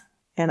was.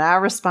 And I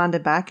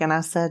responded back and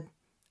I said,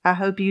 I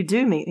hope you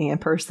do meet me in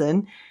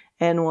person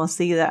and will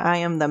see that I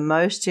am the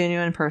most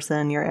genuine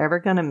person you're ever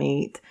going to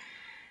meet.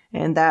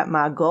 And that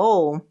my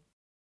goal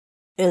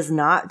is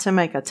not to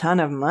make a ton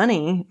of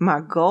money.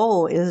 My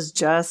goal is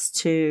just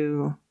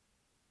to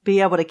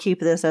be able to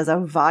keep this as a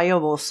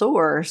viable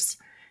source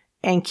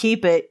and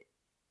keep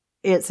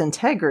its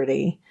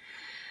integrity.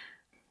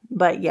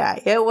 But yeah,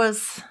 it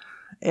was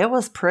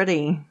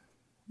pretty.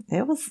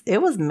 It was,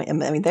 I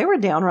mean, they were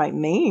downright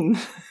mean.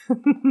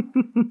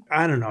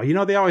 I don't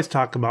know. They always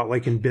talk about,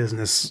 like in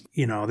business,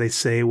 they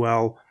say,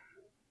 well,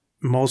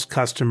 most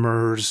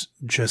customers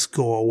just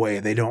go away.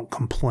 They don't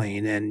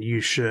complain. And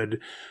you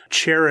should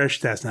cherish,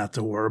 that's not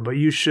the word, but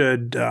you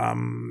should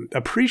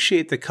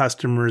appreciate the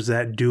customers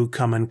that do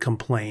come and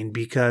complain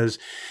because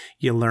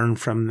you learn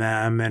from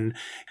them and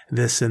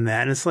this and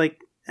that. And it's like,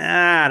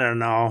 I don't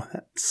know.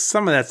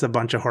 Some of that's a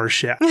bunch of horse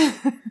shit.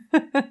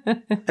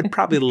 I'd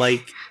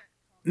probably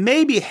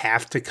maybe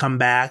half to come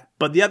back,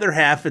 but the other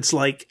half, it's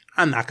like,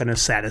 I'm not going to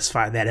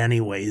satisfy that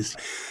anyways.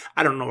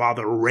 I don't know all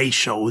the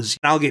ratios.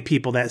 I'll get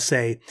people that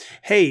say,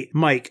 hey,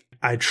 Mike,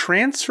 I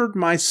transferred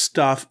my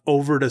stuff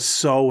over to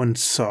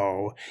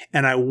so-and-so,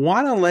 and I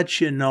want to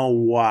let you know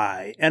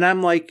why. And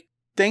I'm like,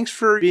 thanks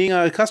for being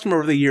a customer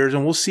over the years,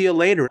 and we'll see you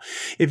later.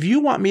 If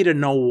you want me to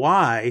know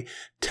why,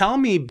 tell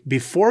me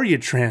before you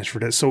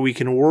transferred it so we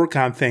can work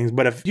on things.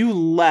 But if you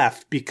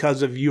left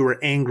because of you were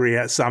angry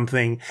at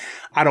something,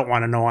 I don't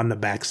want to know on the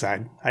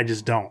backside. I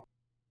just don't.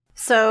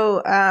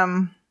 So,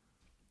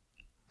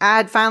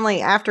 I'd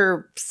finally,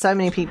 after so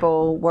many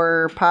people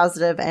were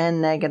positive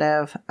and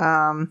negative,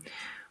 I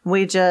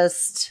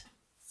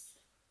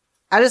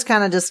just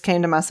kind of just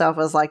came to myself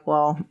as like,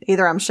 well,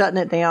 either I'm shutting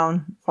it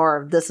down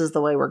or this is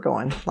the way we're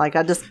going. Like,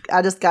 I just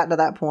got to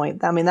that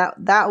point. I mean,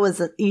 that was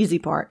the easy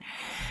part.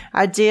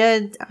 I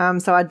did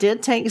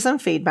take some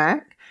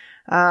feedback.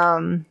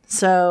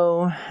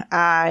 So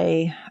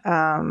I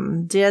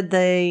did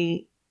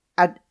the,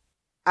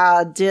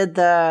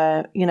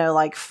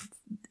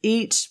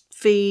 each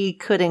fee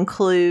could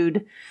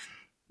include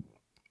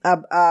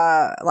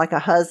like a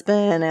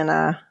husband and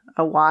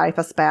a wife,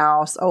 a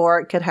spouse, or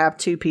it could have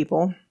 2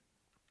 people.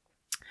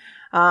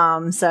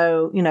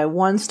 So,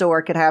 one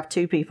store could have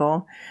 2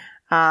 people.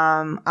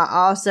 I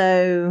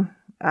also,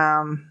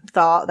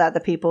 thought that the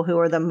people who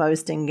are the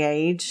most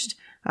engaged,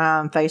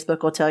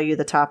 Facebook will tell you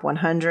the top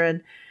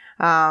 100.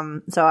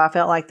 So I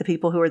felt like the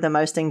people who are the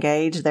most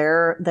engaged,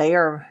 they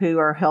are who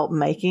are help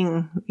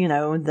making,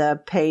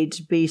 the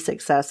page be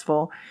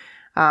successful.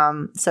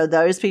 So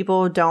those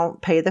people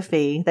don't pay the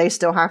fee. They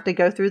still have to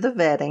go through the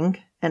vetting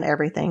and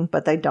everything,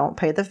 but they don't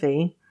pay the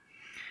fee.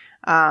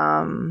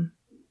 And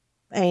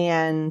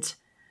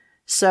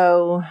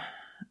so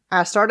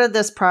I started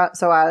this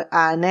so I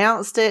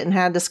announced it and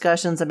had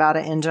discussions about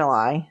it in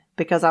July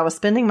because I was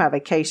spending my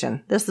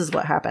vacation. This is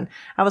what happened.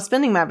 I was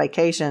spending my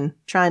vacation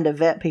trying to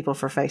vet people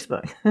for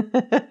Facebook.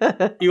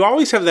 You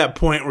always have that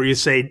point where you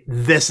say,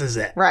 this is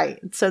it. Right.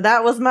 So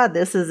that was my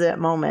this is it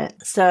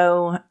moment.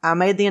 So I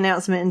made the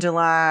announcement in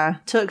July,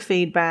 took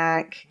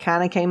feedback,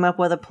 kind of came up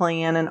with a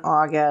plan in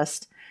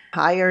August,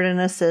 hired an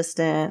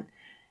assistant,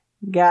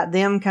 got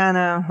them kind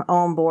of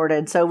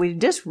onboarded. So we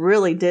just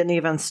really didn't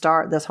even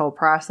start this whole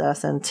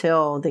process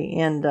until the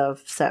end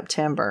of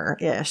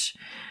September-ish.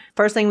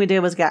 First thing we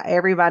did was got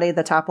everybody,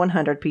 the top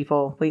 100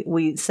 people.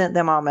 We sent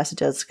them all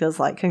messages because,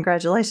 like,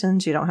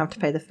 congratulations, you don't have to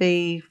pay the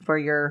fee for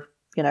your,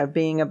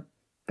 being a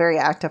very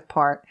active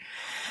part.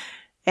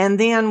 And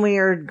then we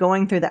are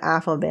going through the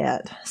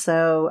alphabet.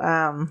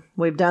 So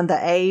we've done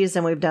the A's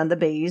and we've done the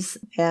B's.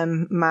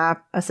 And my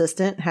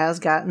assistant has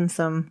gotten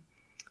some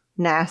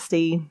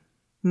nasty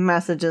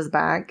messages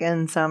back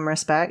in some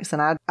respects.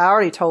 And I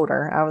already told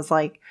her, I was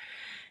like,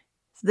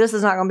 this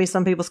is not going to be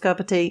some people's cup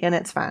of tea, and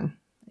it's fine.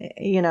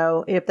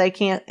 if they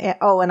can't,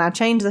 and I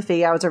changed the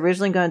fee. I was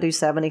originally going to do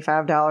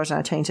 $75 and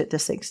I changed it to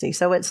 $60.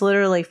 So it's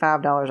literally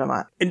 $5 a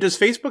month. And does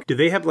Facebook, do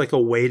they have like a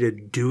way to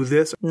do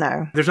this?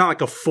 No. There's not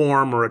like a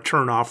form or a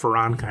turn off or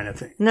on kind of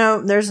thing.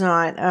 No, there's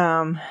not.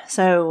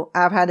 So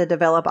I've had to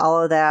develop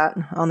all of that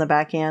on the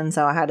back end.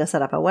 So I had to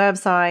set up a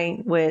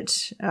website,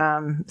 which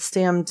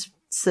stemmed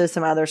to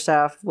some other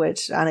stuff,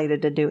 which I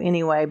needed to do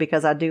anyway,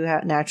 because I do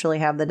naturally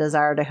have the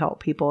desire to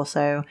help people.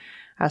 So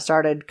I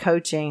started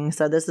coaching.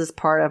 So this is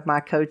part of my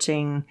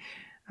coaching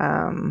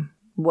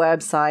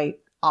website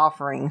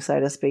offering, so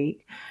to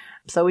speak.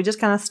 So we just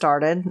kind of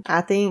started.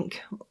 I think,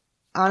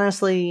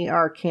 honestly,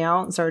 our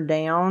counts are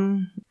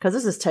down because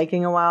this is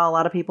taking a while. A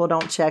lot of people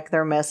don't check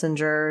their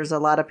messengers. A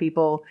lot of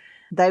people,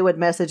 they would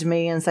message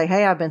me and say,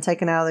 hey, I've been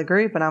taken out of the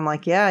group. And I'm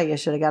like, yeah, you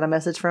should have got a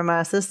message from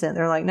my assistant.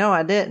 They're like, no,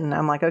 I didn't.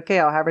 I'm like, okay,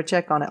 I'll have her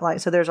check on it.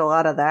 So there's a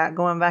lot of that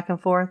going back and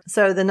forth.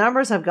 So the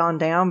numbers have gone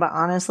down, but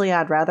honestly,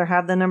 I'd rather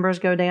have the numbers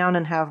go down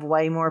and have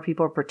way more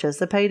people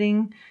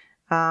participating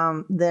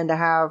than to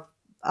have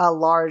a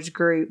large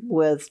group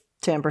with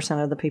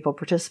 10% of the people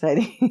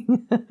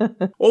participating.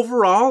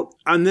 Overall,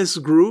 on this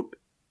group,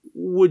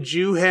 would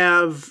you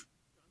have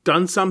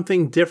done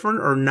something different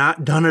or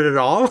not done it at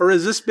all? Or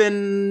has this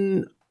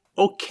been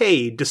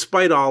okay,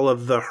 despite all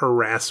of the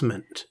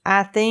harassment?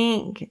 I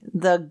think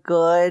the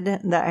good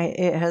that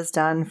it has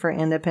done for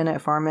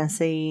independent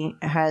pharmacy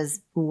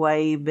has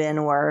way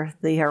been worth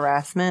the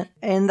harassment.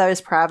 In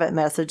those private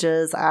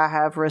messages, I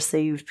have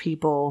received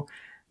people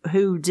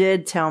who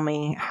did tell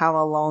me how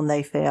alone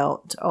they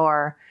felt,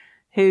 or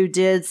who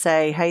did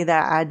say, hey,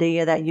 that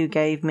idea that you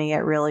gave me, it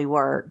really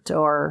worked,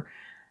 or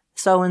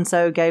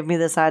so-and-so gave me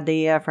this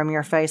idea from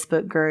your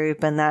Facebook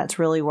group, and that's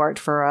really worked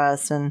for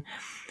us. And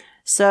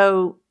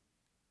so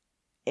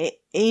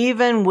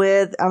even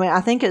with, I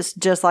think it's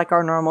just like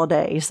our normal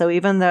day. So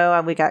even though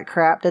we got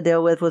crap to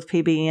deal with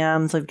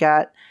PBMs, we've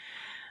got,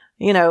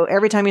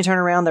 every time you turn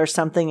around, there's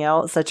something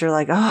else that you're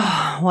like,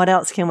 oh, what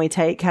else can we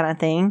take kind of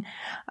thing.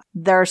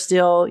 There's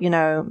still,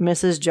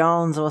 Mrs.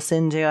 Jones will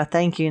send you a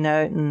thank you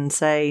note and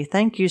say,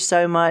 thank you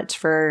so much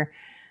for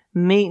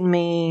meeting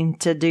me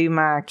to do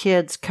my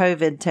kid's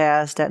COVID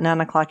test at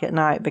 9:00 at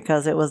night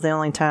because it was the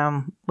only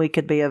time we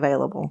could be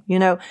available.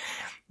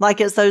 Like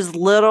it's those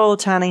little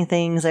tiny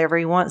things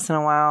every once in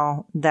a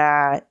while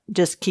that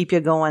just keep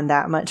you going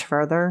that much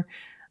further.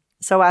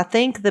 So I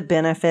think the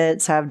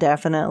benefits have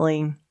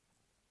definitely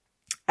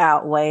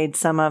outweighed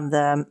some of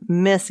the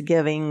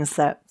misgivings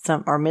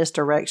or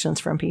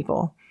misdirections from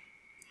people.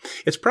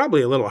 It's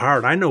probably a little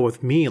hard. I know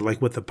with me,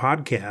 like with the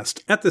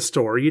podcast, at the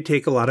store, you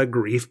take a lot of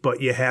grief,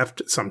 but you have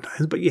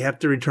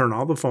to return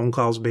all the phone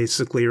calls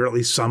basically, or at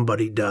least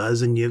somebody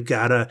does. And you've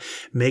got to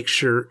make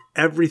sure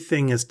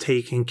everything is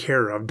taken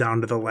care of down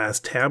to the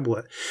last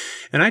tablet.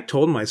 And I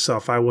told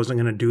myself I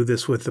wasn't going to do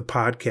this with the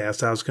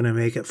podcast. I was going to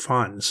make it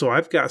fun. So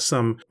I've got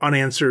some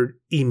unanswered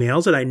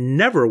emails that I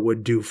never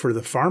would do for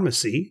the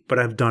pharmacy, but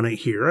I've done it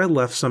here. I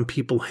left some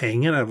people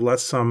hanging. I've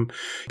left some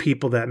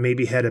people that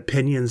maybe had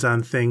opinions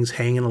on things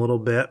hanging a little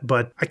bit,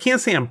 but I can't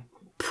say I'm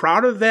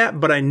proud of that,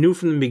 but I knew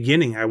from the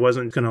beginning I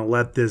wasn't going to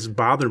let this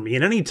bother me.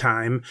 And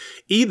anytime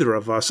either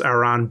of us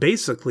are on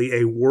basically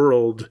a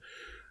world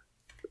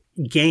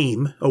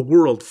game, a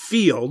world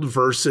field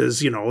versus,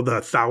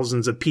 the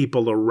thousands of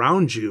people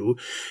around you,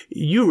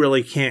 you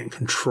really can't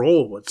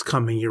control what's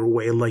coming your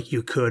way like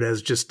you could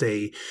as just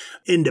a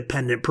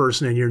independent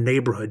person in your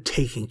neighborhood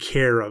taking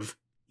care of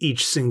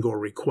each single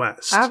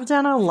request. I've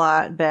done a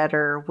lot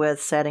better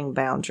with setting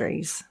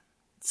boundaries.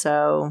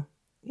 So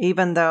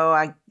even though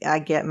I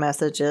get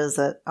messages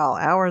at all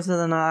hours of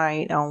the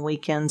night, on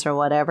weekends or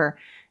whatever,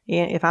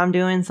 if I'm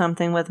doing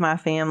something with my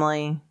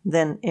family,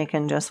 then it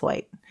can just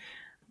wait.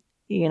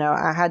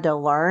 I had to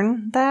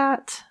learn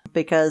that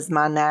because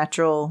my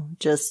natural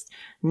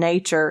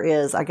nature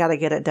is I got to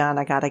get it done.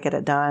 I got to get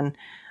it done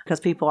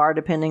because people are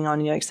depending on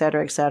you, et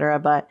cetera, et cetera.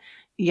 But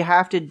you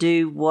have to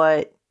do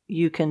what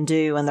you can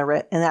do and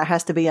that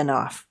has to be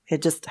enough.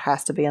 It just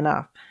has to be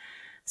enough.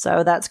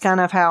 So that's kind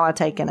of how I've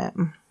taken it.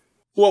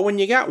 Well, when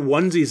you got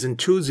onesies and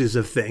twosies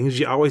of things,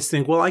 you always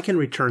think, well, I can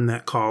return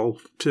that call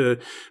to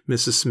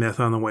Mrs.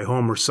 Smith on the way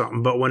home or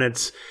something. But when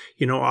it's,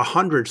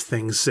 100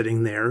 things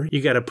sitting there,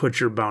 you got to put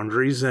your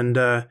boundaries, and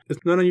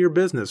it's none of your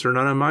business or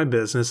none of my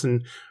business.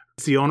 And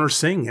it's the owner's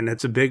thing, and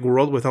it's a big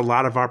world with a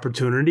lot of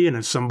opportunity. And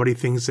if somebody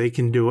thinks they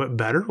can do it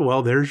better,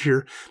 well, there's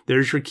your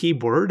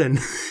keyboard, and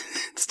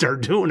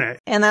start doing it.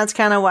 And that's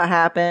kind of what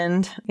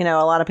happened. A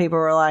lot of people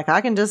were like,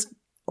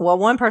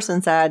 one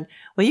person said,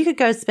 well, you could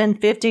go spend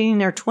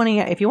 15 or 20.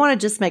 If you want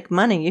to just make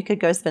money, you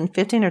could go spend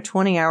 15 or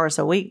 20 hours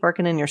a week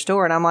working in your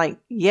store. And I'm like,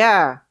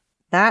 yeah,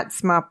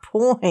 that's my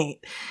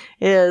point,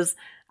 is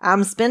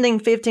I'm spending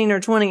 15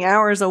 or 20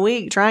 hours a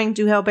week trying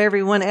to help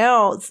everyone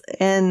else.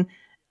 And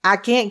I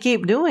can't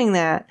keep doing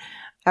that.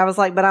 I was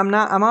like, but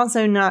I'm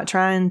also not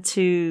trying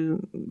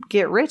to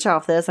get rich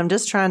off this. I'm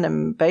just trying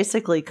to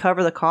basically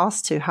cover the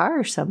cost to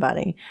hire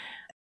somebody.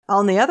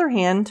 On the other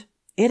hand,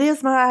 it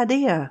is my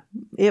idea.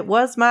 It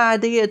was my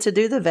idea to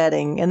do the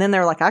vetting. And then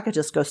they're like, I could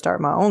just go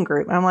start my own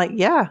group. I'm like,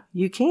 yeah,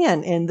 you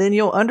can. And then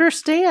you'll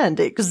understand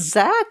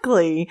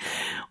exactly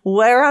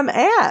where I'm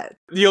at.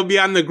 You'll be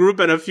on the group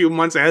in a few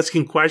months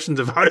asking questions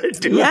of how to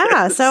do it.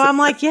 Yeah. So I'm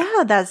like,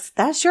 yeah,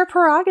 that's your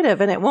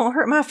prerogative and it won't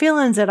hurt my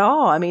feelings at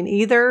all. I mean,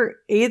 either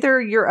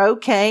you're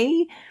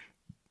okay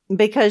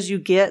because you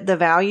get the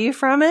value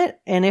from it.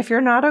 And if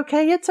you're not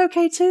okay, it's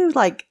okay too.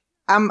 Like,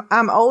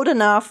 I'm old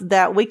enough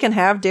that we can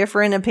have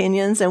different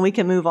opinions and we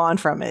can move on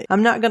from it.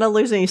 I'm not going to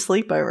lose any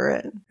sleep over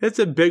it. It's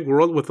a big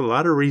world with a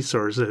lot of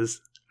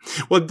resources.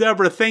 Well,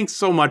 Deborah, thanks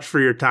so much for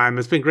your time.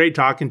 It's been great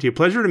talking to you.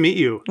 Pleasure to meet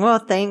you. Well,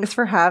 thanks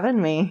for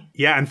having me.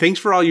 Yeah, and thanks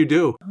for all you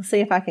do. I'll see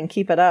if I can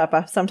keep it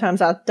up.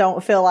 Sometimes I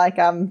don't feel like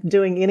I'm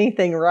doing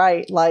anything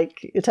right. Like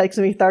it takes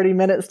me 30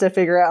 minutes to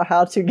figure out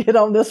how to get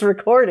on this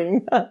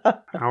recording. Oh,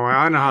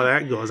 I know how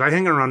that goes. I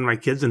hang around my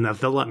kids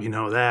enough. They'll let me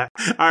know that.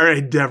 All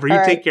right, Deborah,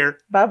 you take care.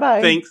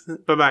 Bye-bye. Thanks.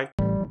 Bye-bye.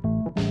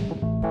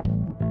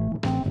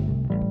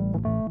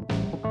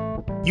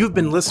 You've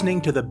been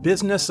listening to the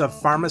Business of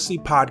Pharmacy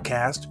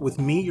podcast with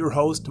me, your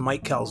host,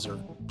 Mike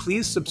Kelzer.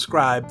 Please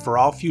subscribe for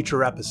all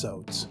future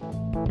episodes.